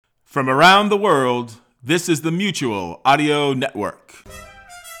From around the world, this is the Mutual Audio Network.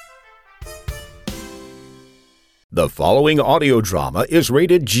 The following audio drama is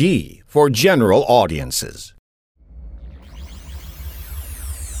rated G for general audiences.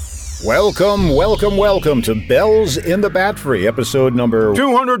 Welcome to Bells in the Bat Free, episode number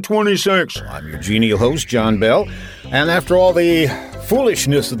 226. I'm your genial host, John Bell, and after all the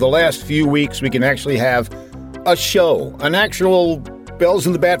foolishness of the last few weeks, we can actually have a show, an actual Bells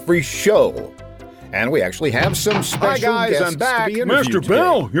in the Bat Free show. And we actually have some special guests. I'm back. To be Mr.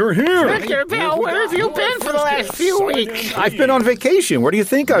 Bell, you're here. Mr. Bell, where have you been for the last few weeks? I've been on vacation. Where do you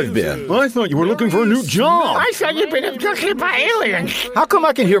think I've been? I thought you were looking for a new job. I thought you'd been abducted by aliens. How come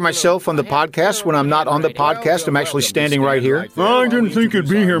I can hear myself on the podcast when I'm not on the podcast? I'm actually standing right here. I didn't think you'd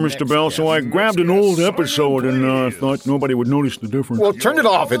be here, Mr. Bell, so I grabbed an old episode and thought nobody would notice the difference. Well, turn it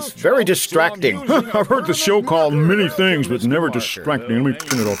off. It's very distracting. I've heard the show called many things, but never distracting. Let me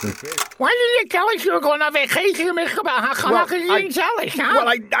turn it off here. Why didn't you tell us you were going on vacation, Mr. Bell? How come you didn't tell us, huh?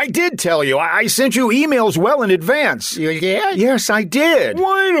 Well, I did tell you. I sent you emails well in advance. You did? Yes, I did.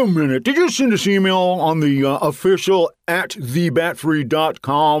 Wait a minute. Did you send us email on the official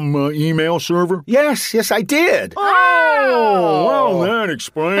 @thebatfree.com email server? Yes, I did. Oh, well, that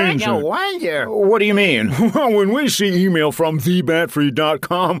explains No it. wonder. What do you mean? Well, when we see email from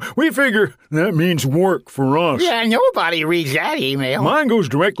thebatfree.com, we figure that means work for us. Yeah, nobody reads that email. Mine goes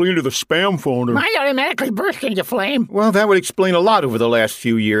directly into the spam folder. Mine automatically burst into flame. Well, that would explain a lot over the last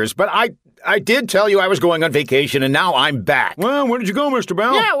few years, but I did tell you I was going on vacation, and now I'm back. Well, where did you go, Mr.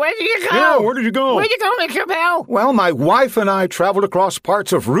 Bell? Yeah, where did you go? Yeah, where did you go? Where'd you go, Mr. Bell? Well, my wife and I traveled across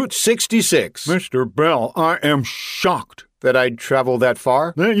parts of Route 66. Mr. Bell, I am shocked That I'd travel that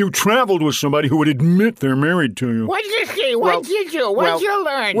far? that you traveled with somebody who would admit they're married to you. What did you see? What did you do? What did you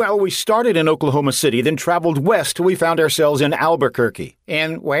learn? Well, we started in Oklahoma City, then traveled west till we found ourselves in Albuquerque.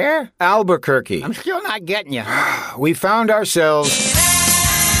 And where? Albuquerque. I'm still not getting you. We found ourselves...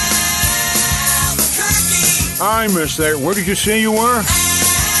 I missed that. Where did you say you were?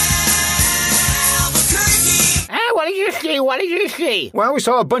 What did you see? What did you see? Well, we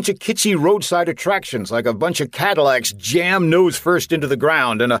saw a bunch of kitschy roadside attractions, like a bunch of Cadillacs jam nose first into the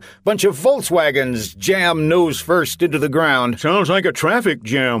ground, and a bunch of Volkswagens jam nose first into the ground. Sounds like a traffic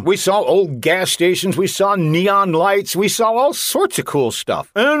jam. We saw old gas stations, we saw neon lights, we saw all sorts of cool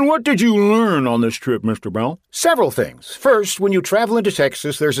stuff. And what did you learn on this trip, Mr. Bell? Several things. First, when you travel into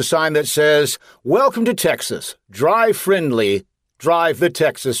Texas, there's a sign that says, "Welcome to Texas. Drive friendly. Drive the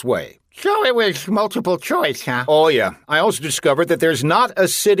Texas way." So it was multiple choice, huh? Oh, yeah. I also discovered that there's not a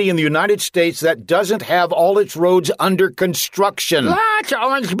city in the United States that doesn't have all its roads under construction. Lots of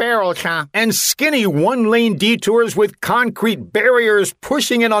orange barrels, huh? And skinny one-lane detours with concrete barriers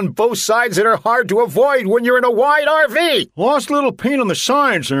pushing in on both sides that are hard to avoid when you're in a wide RV. Lost a little paint on the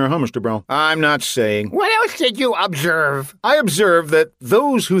sides there, huh, Mr. Bell? I'm not saying. What else did you observe? I observe that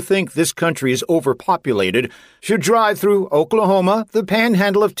those who think this country is overpopulated should drive through Oklahoma, the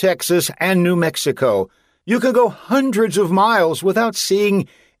panhandle of Texas, and New Mexico. You can go hundreds of miles without seeing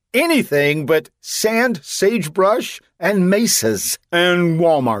anything but sand, sagebrush, and mesas. And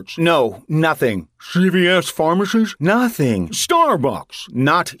Walmarts. No, nothing. CVS pharmacies? Nothing. Starbucks.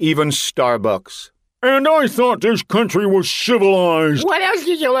 Not even Starbucks. And I thought this country was civilized. What else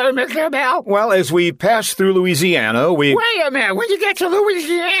did you learn, Mr. Bell? Well, as we passed through Louisiana, Wait a minute. When did you get to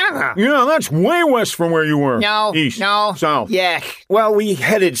Louisiana? Yeah, that's way west from where you were. No. East. No. South. Yes. Well, we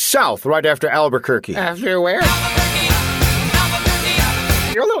headed south right after Albuquerque. After where?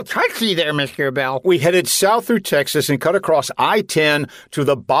 You're a little touchy there, Mr. Bell. We headed south through Texas and cut across I-10 to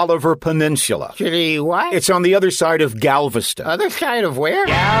the Bolivar Peninsula. To the what? It's on the other side of Galveston. Other side of where?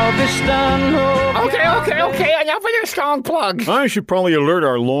 Galveston. Okay. Enough of your strong plugs. I should probably alert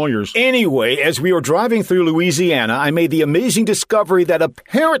our lawyers. Anyway, as we were driving through Louisiana, I made the amazing discovery that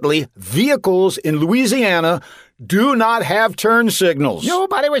apparently vehicles in Louisiana do not have turn signals.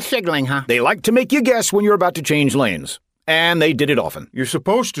 Nobody was signaling, huh? They like to make you guess when you're about to change lanes. And they did it often. You're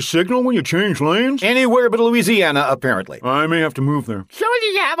supposed to signal when you change lanes? Anywhere but Louisiana, apparently. I may have to move there. So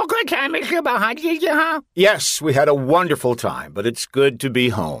did you have a good time, Mr. Bell? Did you, huh? Yes, we had a wonderful time, but it's good to be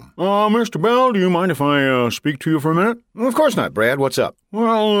home. Mr. Bell, do you mind if I speak to you for a minute? Of course not, Brad. What's up?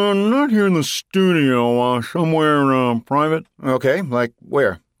 Well, not here in the studio, somewhere private. Okay, like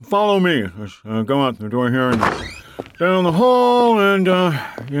where? Follow me. Let's go out the door here and down the hall and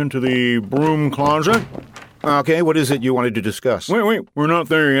into the broom closet. Okay, what is it you wanted to discuss? Wait, we're not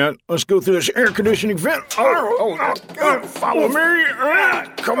there yet. Let's go through this air conditioning vent. Follow me.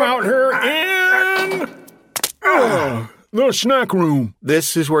 Come out here and... The snack room.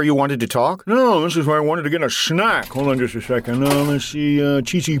 This is where you wanted to talk? No, this is where I wanted to get a snack. Hold on just a second. Let's see,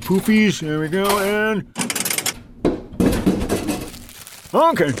 Chi-Chi Poofies. There we go, and...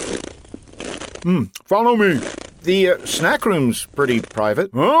 Okay. Follow me. The snack room's pretty private.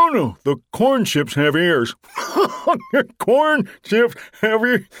 Oh, no. The corn chips have ears. Corn chips have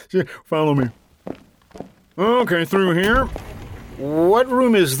ears. Follow me. Okay, through here. What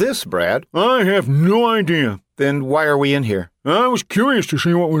room is this, Brad? I have no idea. Then why are we in here? I was curious to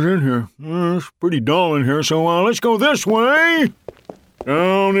see what was in here. It's pretty dull in here, so let's go this way.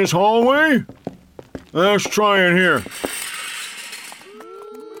 Down this hallway. Let's try it here.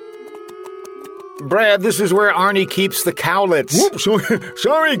 Brad, this is where Arnie keeps the cowlets. Whoops,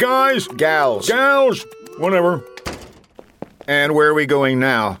 sorry, guys. Gals. Whatever. And where are we going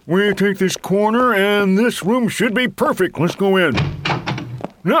now? We take this corner, and this room should be perfect. Let's go in.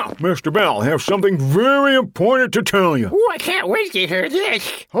 Now, Mr. Bell, I have something very important to tell you. Oh, I can't wait to hear this.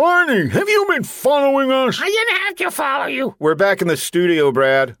 Arnie, have you been following us? I didn't have to follow you. We're back in the studio,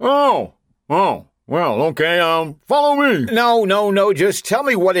 Brad. Oh. Well, okay, follow me. No, just tell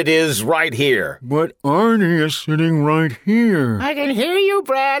me what it is right here. But Arnie is sitting right here. I can hear you,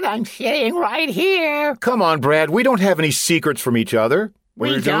 Brad. I'm sitting right here. Come on, Brad, we don't have any secrets from each other.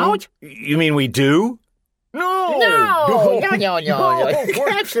 We don't? You mean we do? No,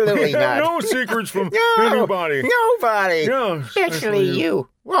 absolutely not. No secrets from anybody. Nobody. Yeah, Especially you.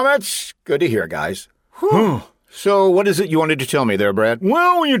 Well, that's good to hear, guys. So what is it you wanted to tell me there, Brad?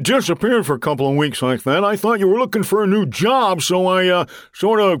 Well, when you disappeared for a couple of weeks like that, I thought you were looking for a new job, so I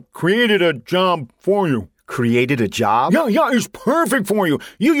sort of created a job for you. Created a job? Yeah, it's perfect for you.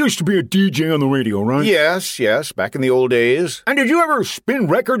 You used to be a DJ on the radio, right? Yes, back in the old days. And did you ever spin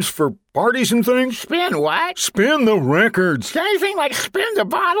records for parties and things? Spin what? Spin the records. Is anything like spin the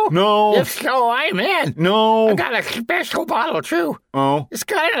bottle? No. If so, I'm in. No. I got a special bottle, too. Oh. It's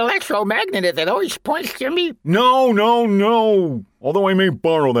got an electromagnet that always points to me. No. Although I may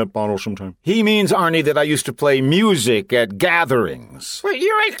borrow that bottle sometime. He means, Arnie, that I used to play music at gatherings. Well,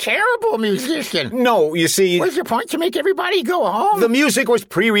 you're a terrible musician. No, you see... What's your point, to make everybody go home? The music was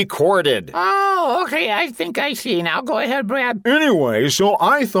pre-recorded. Oh, okay, I think I see. Now go ahead, Brad. Anyway, so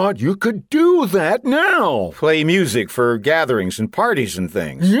I thought you could do that now. Play music for gatherings and parties and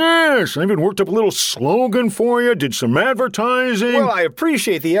things. Yes, I even worked up a little slogan for you, did some advertising. Well, I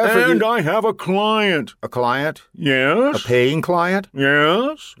appreciate the effort. And I have a client. A client? Yes. A paying client?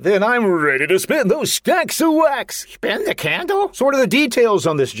 Yes. Then I'm ready to spin those stacks of wax. Spin the candle? Sort of the details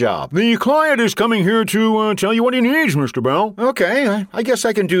on this job. The client is coming here to tell you what he needs, Mr. Bell. Okay, I guess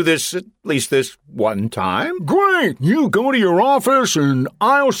I can do this at least this one time. Great. You go to your office and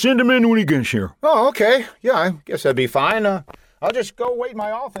I'll send him in when he gets here. Oh, okay. Yeah, I guess that'd be fine. I'll just go wait in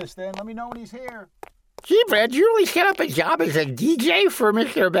my office then. Let me know when he's here. Gee, Brad, you really set up a job as a DJ for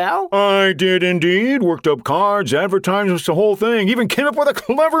Mr. Bell? I did indeed. Worked up cards, advertisements, the whole thing. Even came up with a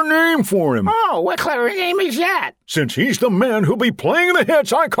clever name for him. Oh, what clever name is that? Since he's the man who'll be playing the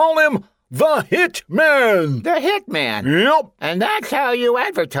hits, I call him the Hit Man. The Hit Man? Yep. And that's how you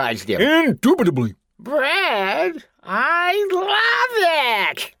advertised him? Indubitably. Brad, I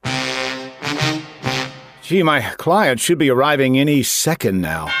love it! Gee, my client should be arriving any second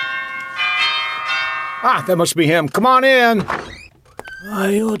now. Ah, that must be him. Come on in. Are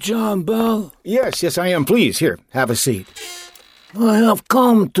you John Bell? Yes, I am. Please, here, have a seat. I have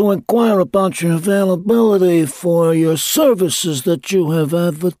come to inquire about your availability for your services that you have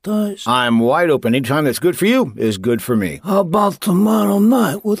advertised. I'm wide open. Any time that's good for you is good for me. How about tomorrow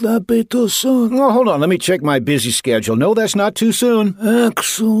night? Would that be too soon? Well, hold on. Let me check my busy schedule. No, that's not too soon.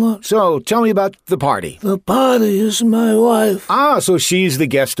 Excellent. So, tell me about the party. The party is my wife. Ah, so she's the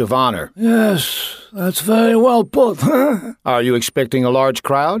guest of honor. Yes, that's very well put. Are you expecting a large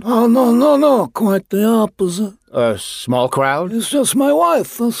crowd? Oh, no. Quite the opposite. A small crowd? It's just my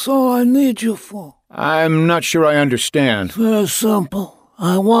wife. That's all I need you for. I'm not sure I understand. Very simple.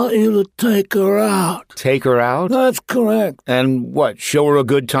 I want you to take her out. Take her out? That's correct. And what, show her a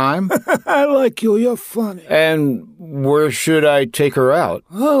good time? I like you. You're funny. And where should I take her out?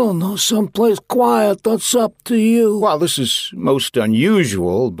 I don't know. Someplace quiet. That's up to you. Well, this is most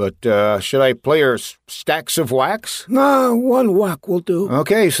unusual, but should I play her stacks of wax? Nah, one whack will do.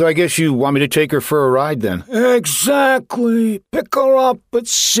 Okay, so I guess you want me to take her for a ride then. Exactly. Pick her up at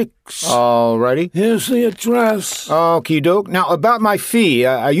 6. Alrighty. Here's the address. Okie doke. Now, about my fee,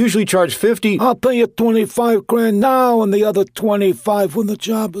 I usually charge $50. I'll pay you $25,000 now and the other $25 when the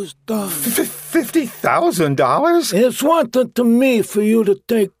job is done. $50,000? It's wanted to me for you to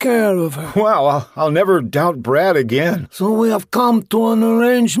take care of her. Well, I'll never doubt Brad again. So we have come to an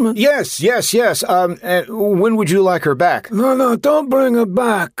arrangement? Yes. When would you like her back? No, don't bring her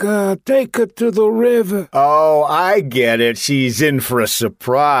back. Take her to the river. Oh, I get it. She's in for a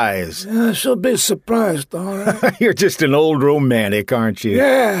surprise. She'll be surprised, all right? You're just an old romantic, aren't you?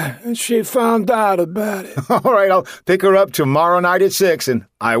 Yeah, and she found out about it. All right, I'll pick her up tomorrow night at 6, and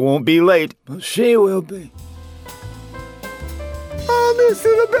I won't be late. She will be. Oh,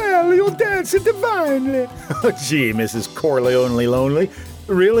 Mr. LaBelle, you're dancing divinely. Oh, gee, Mrs. Corleone Lonely.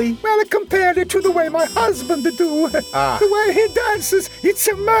 Really? Well, I compared it to the way my husband do. The way he dances, it's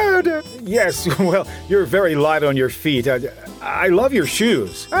a murder. Yes, well, you're very light on your feet. I love your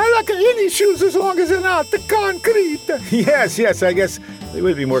shoes. I like any shoes as long as they're not the concrete. Yes, I guess they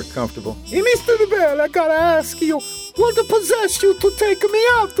would be more comfortable. Hey, Mr. LaBelle, I gotta ask you, what possessed you to take me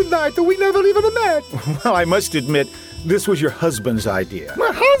out tonight that we never even met? Well, I must admit, this was your husband's idea. My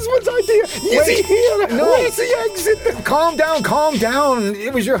husband's idea? Is he here? No. Where's the exit? Calm down.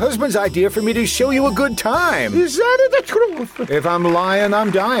 It was your husband's idea for me to show you a good time. Is that the truth? If I'm lying, I'm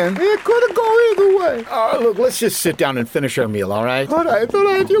dying. It could go either way. Look, let's just sit down and finish our meal, all right? All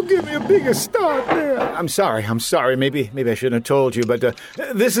right, you give me a bigger start there. I'm sorry. Maybe I shouldn't have told you, but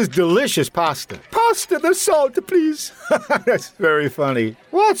this is delicious pasta. Pasta, the salt, please. That's very funny.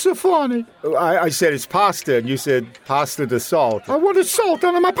 What's so funny? I said it's pasta, and you said pasta de salt. I wanted salt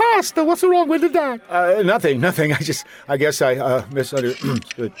on my pasta. What's wrong with that? Nothing. I guess I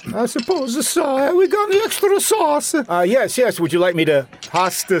misunderstood. I suppose so. We got the extra sauce. Yes. Would you like me to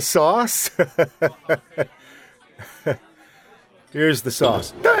pasta sauce? Here's the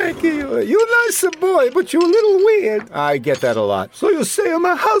sauce. Thank you. You're a nice boy, but you're a little weird. I get that a lot. So you say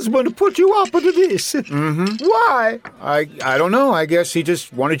my husband put you up to this? Mm-hmm. Why? I don't know. I guess he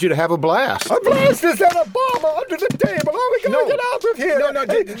just wanted you to have a blast. A blast? Is that a bomb under the table? Oh, we gotta get out of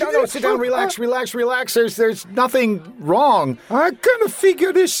here. No, sit down, relax. There's nothing wrong. I couldn't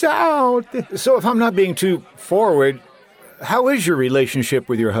figure this out. So if I'm not being too forward, how is your relationship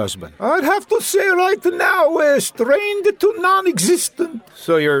with your husband? I'd have to say right now we're strained to non-existent.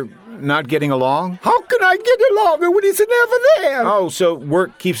 So you're not getting along? How can I get along when he's never there? Oh, so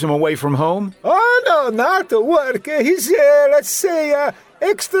work keeps him away from home? Oh, no, not work. He's, let's say,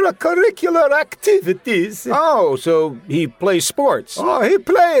 extracurricular activities. Oh, so he plays sports? Oh, he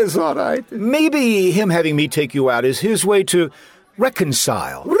plays, all right. Maybe him having me take you out is his way to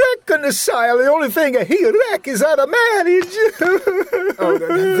reconcile. Reconcile? The only thing he wreck is out of marriage. Oh,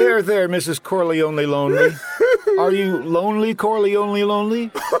 there, Mrs. Corleone Lonely. Are you lonely, Corleone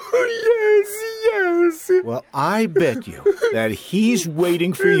Lonely? Oh, yes. Well, I bet you that he's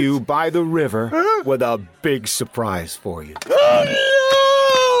waiting for you by the river with a big surprise for you. Oh,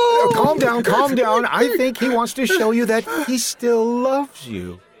 no! Calm down. I think he wants to show you that he still loves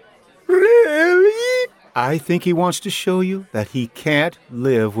you. Really? I think he wants to show you that he can't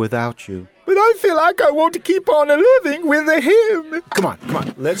live without you. But I feel like I want to keep on living with him. Come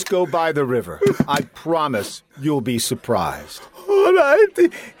on. Let's go by the river. I promise you'll be surprised. All right.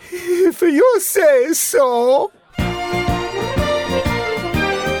 If you say so.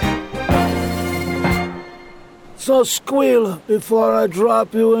 So, Squealer, before I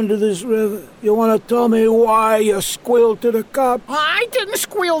drop you into this river, you want to tell me why you squealed to the cops? I didn't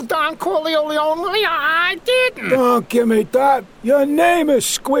squeal, Don Corleone. I didn't. Don't give me that. Your name is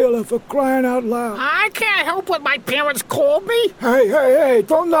Squealer, for crying out loud. I can't help what my parents called me. Hey,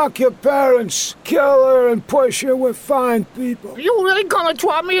 don't knock your parents. Kill her and push her. We're fine people. You really gonna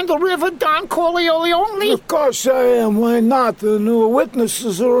drop me in the river, Don Corleone? Of course I am. Why not? There are no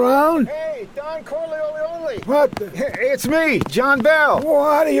witnesses around. Hey, Don Corleone. What? It's me, John Bell.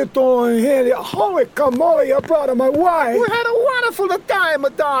 What are you doing here? Holy camole, you brought my wife. We had a wonderful time,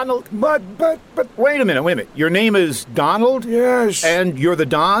 Donald. But... Wait a minute. Your name is Donald? Yes. And you're the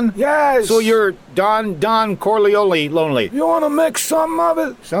Don? Yes. So you're Don Corleone Lonely. You want to make some of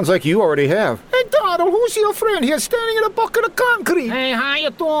it? Sounds like you already have. Hey, Donald, who's your friend here standing in a bucket of concrete? Hey, how you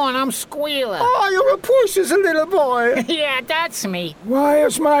doing? I'm Squealer. Oh, you're a pushes, little boy. Yeah, that's me. Why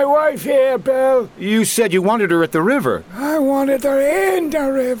is my wife here, Bill? You said you wanted her at the river. I wanted her in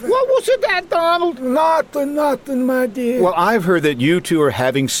the river. What was it that, Donald? Nothing, my dear. Well, I've heard that you two are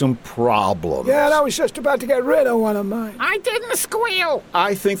having some problems. Yeah, and I was just about to get rid of one of mine. I didn't squeal.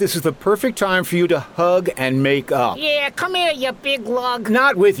 I think this is the perfect time for you to hug and make up. Yeah, come here, you big lug.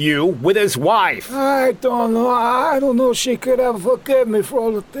 Not with you, with his wife. I don't know. I don't know if she could ever forgive me for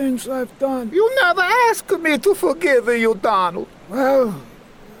all the things I've done. You never asked me to forgive you, Donald. Well,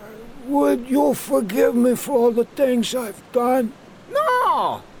 would you forgive me for all the things I've done?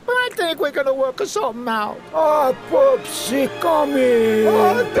 No. But I think we're gonna work something out. Oh, Poopsie, come here.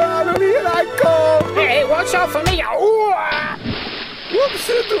 Oh, darling, here I come. Hey, watch out for me.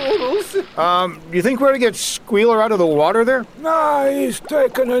 Whoopsie doodles. You think we're gonna get Squealer out of the water there? Nah, he's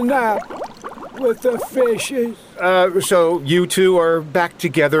taking a nap with the fishes. So you two are back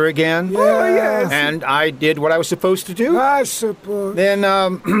together again? Yeah. Oh, yes. And I did what I was supposed to do? I suppose. Then,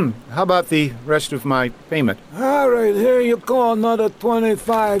 how about the rest of my payment? All right, here you go, another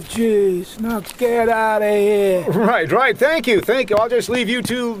 25 G's. Now get out of here. Right. Thank you. I'll just leave you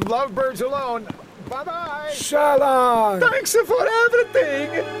two lovebirds alone. Bye-bye. Shalom. Thanks for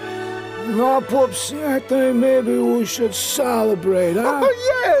everything. Now, Poopsie, I think maybe we should celebrate, huh?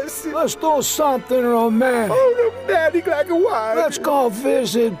 Oh, yes. Let's do something romantic. Oh, romantic like a what? Let's go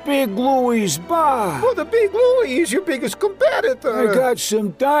visit Big Louie's bar. Oh, the Big Louie is your biggest competitor. I got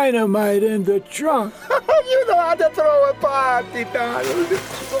some dynamite in the trunk. You know how to throw a party, Donald.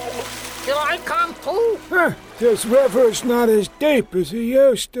 Can I come too? Huh, this river's not as deep as it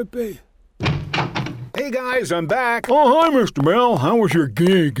used to be. Hey guys, I'm back. Oh, hi, Mr. Bell. How was your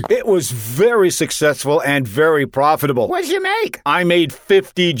gig? It was very successful and very profitable. What'd you make? I made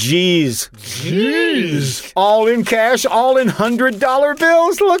 50 G's. Jeez. All in cash, all in $100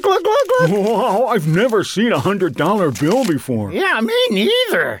 bills. Look. Wow, I've never seen a $100 bill before. Yeah, me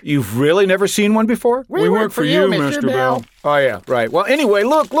neither. You've really never seen one before? We work for you, Mr. Bell. Oh, yeah, right. Well, anyway,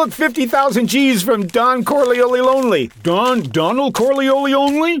 look, 50,000 G's from Don Corleone Lonely. Donald Corleone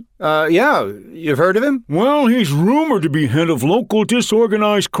only? Yeah, you've heard of him? Well, he's rumored to be head of local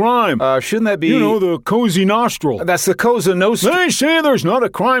disorganized crime. Shouldn't that be... You know, the Cozy Nostril. That's the Cosa Nostra. They say there's not a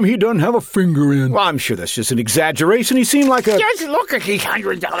crime he doesn't have a finger in. Well, I'm sure that's just an exaggeration. He seemed like a... Just look at these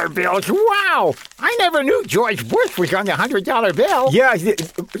 $100 bills. Wow! I never knew George Bush was on the $100 bill. Yeah,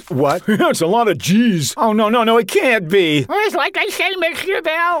 what? That's a lot of G's. Oh, no, it can't be. Well, it's like I say, Mr.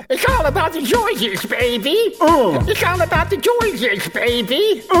 Bell. It's all about the Georges, baby. It's all about the Georges,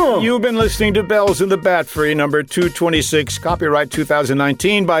 baby. You've been listening to Bells in the Bat Free, number 226, copyright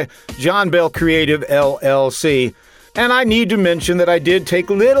 2019 by John Bell Creative, LLC. And I need to mention that I did take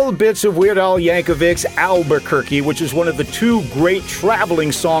little bits of Weird Al Yankovic's Albuquerque, which is one of the two great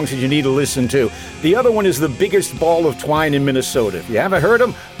traveling songs that you need to listen to. The other one is The Biggest Ball of Twine in Minnesota. If you haven't heard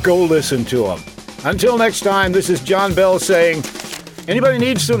them, go listen to them. Until next time, this is John Bell saying, anybody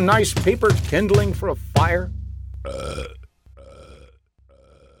need some nice paper kindling for a fire?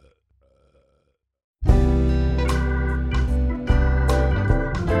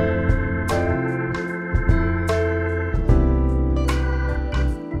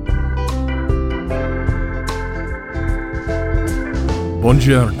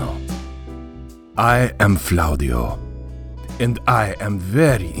 Buongiorno. I am Flaudio, and I am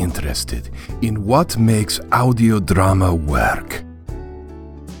very interested in what makes audio drama work.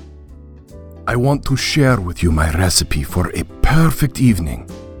 I want to share with you my recipe for a perfect evening.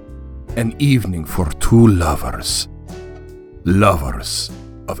 An evening for two lovers. Lovers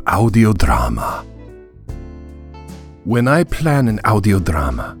of audio drama. When I plan an audio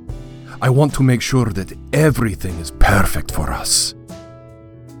drama, I want to make sure that everything is perfect for us.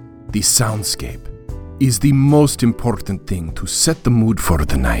 The soundscape is the most important thing to set the mood for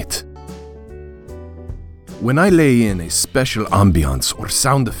the night. When I lay in a special ambiance or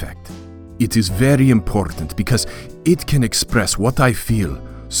sound effect, it is very important because it can express what I feel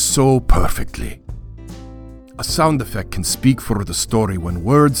so perfectly. A sound effect can speak for the story when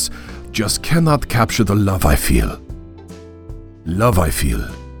words just cannot capture the love I feel. Love I feel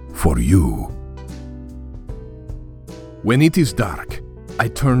for you. When it is dark, I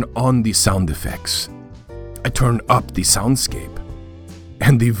turn on the sound effects. I turn up the soundscape.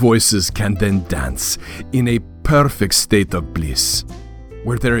 And the voices can then dance in a perfect state of bliss,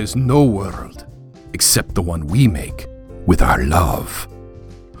 where there is no world except the one we make with our love.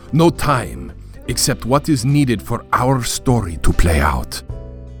 No time except what is needed for our story to play out.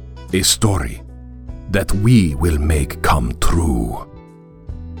 A story that we will make come true.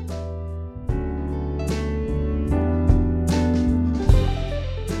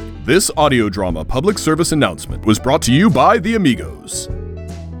 This audio drama public service announcement was brought to you by the Amigos.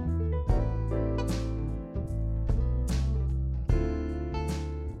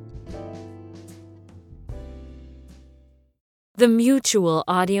 The Mutual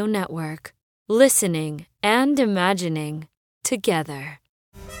Audio Network. Listening and imagining together.